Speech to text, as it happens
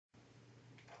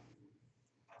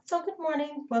So, good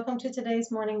morning. Welcome to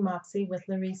today's Morning Moxie with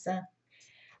Larisa.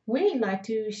 We like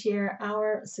to share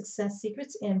our success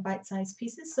secrets in bite sized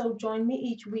pieces. So, join me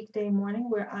each weekday morning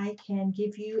where I can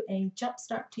give you a jump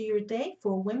start to your day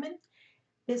for women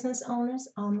business owners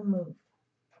on the move.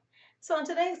 So, in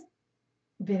today's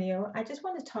video, I just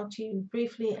want to talk to you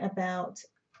briefly about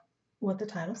what the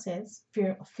title says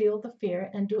feel the fear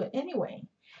and do it anyway.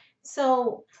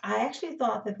 So, I actually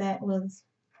thought that was,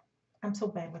 I'm so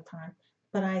bad with time,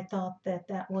 but I thought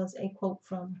that was a quote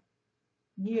from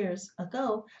years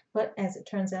ago, but as it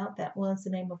turns out, that was the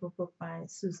name of a book by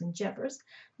Susan Jeffers.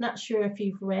 Not sure if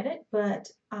you've read it, but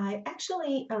I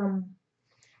actually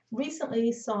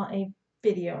recently saw a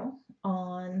video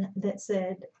on that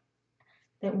said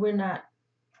that we're not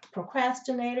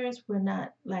procrastinators, we're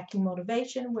not lacking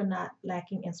motivation, we're not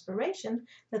lacking inspiration,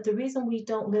 that the reason we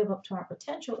don't live up to our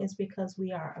potential is because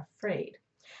we are afraid.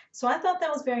 So I thought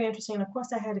that was very interesting. And of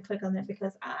course, I had to click on that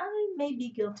because I may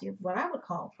be guilty of what I would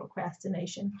call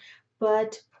procrastination.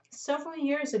 But several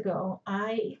years ago,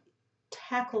 I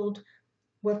tackled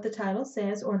what the title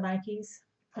says, or Nike's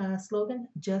slogan,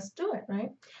 just do it,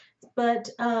 right? But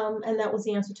and that was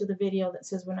the answer to the video that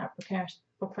says we're not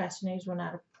procrastinators,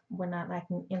 we're not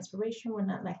lacking inspiration, we're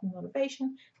not lacking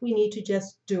motivation. We need to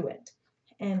just do it.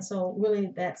 And so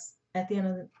really that's at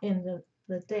the end of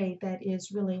the day, that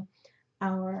is really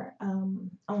our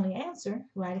only answer,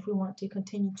 right, if we want to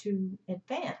continue to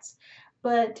advance.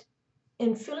 But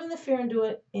in feeling the fear and do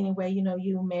it anyway,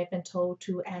 you may have been told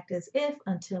to act as if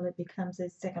until it becomes a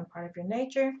second part of your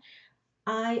nature.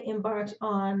 I embarked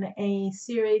on a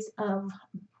series of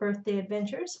birthday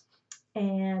adventures.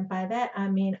 And by that, I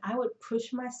mean I would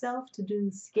push myself to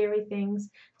do scary things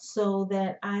so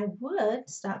that I would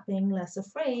stop being less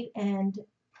afraid. And,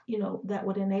 that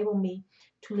would enable me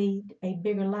to lead a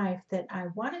bigger life that I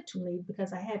wanted to lead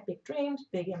because I had big dreams,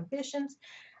 big ambitions.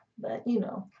 But,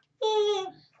 eh,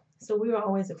 so we were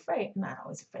always afraid. Not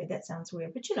always afraid. That sounds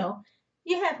weird. But,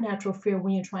 you have natural fear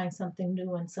when you're trying something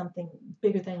new and something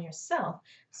bigger than yourself.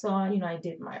 So, I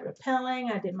did my rappelling,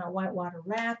 I did my whitewater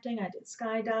rafting, I did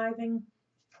skydiving,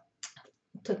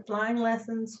 took flying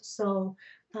lessons. So,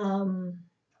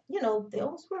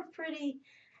 those were pretty,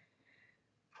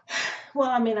 well,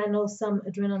 I mean, I know some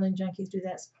adrenaline junkies do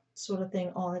that sort of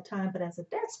thing all the time, but as a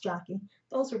desk jockey,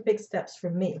 those are big steps for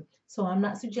me. So I'm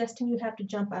not suggesting you have to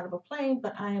jump out of a plane,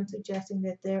 but I am suggesting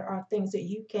that there are things that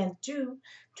you can do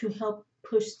to help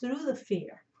push through the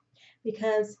fear.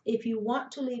 Because if you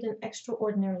want to lead an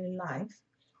extraordinary life,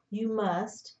 you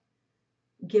must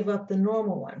give up the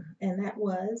normal one. And that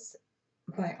was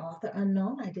by author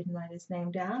unknown. I didn't write his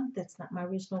name down. That's not my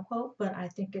original quote, but I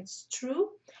think it's true.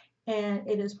 And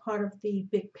it is part of the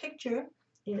big picture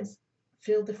is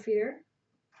feel the fear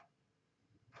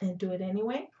and do it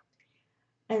anyway.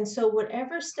 And so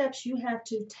whatever steps you have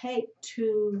to take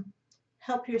to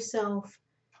help yourself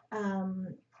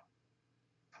um,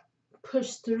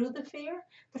 push through the fear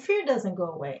doesn't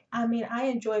go away. I mean, I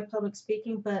enjoy public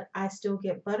speaking, but I still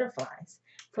get butterflies.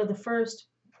 For the first,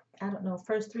 I don't know,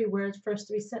 first three words, first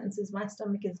three sentences, my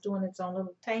stomach is doing its own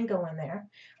little tango in there.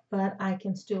 But I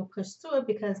can still push through it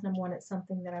because number one, it's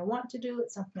something that I want to do.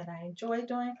 It's something that I enjoy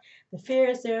doing. The fear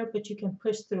is there, but you can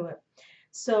push through it.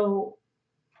 So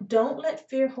don't let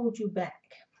fear hold you back.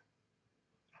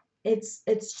 It's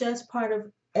just part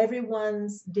of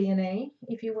everyone's DNA,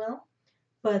 if you will.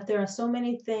 But there are so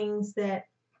many things that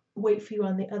wait for you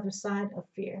on the other side of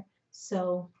fear.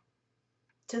 So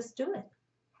just do it.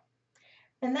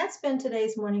 And that's been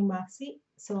today's Morning Moxie.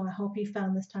 So I hope you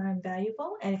found this time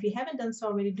valuable. And if you haven't done so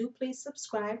already, do please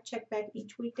subscribe. Check back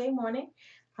each weekday morning.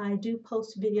 I do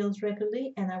post videos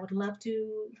regularly, and I would love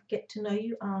to get to know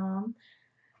you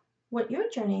what your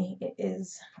journey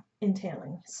is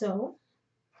entailing. So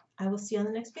I will see you on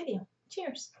the next video.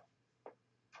 Cheers.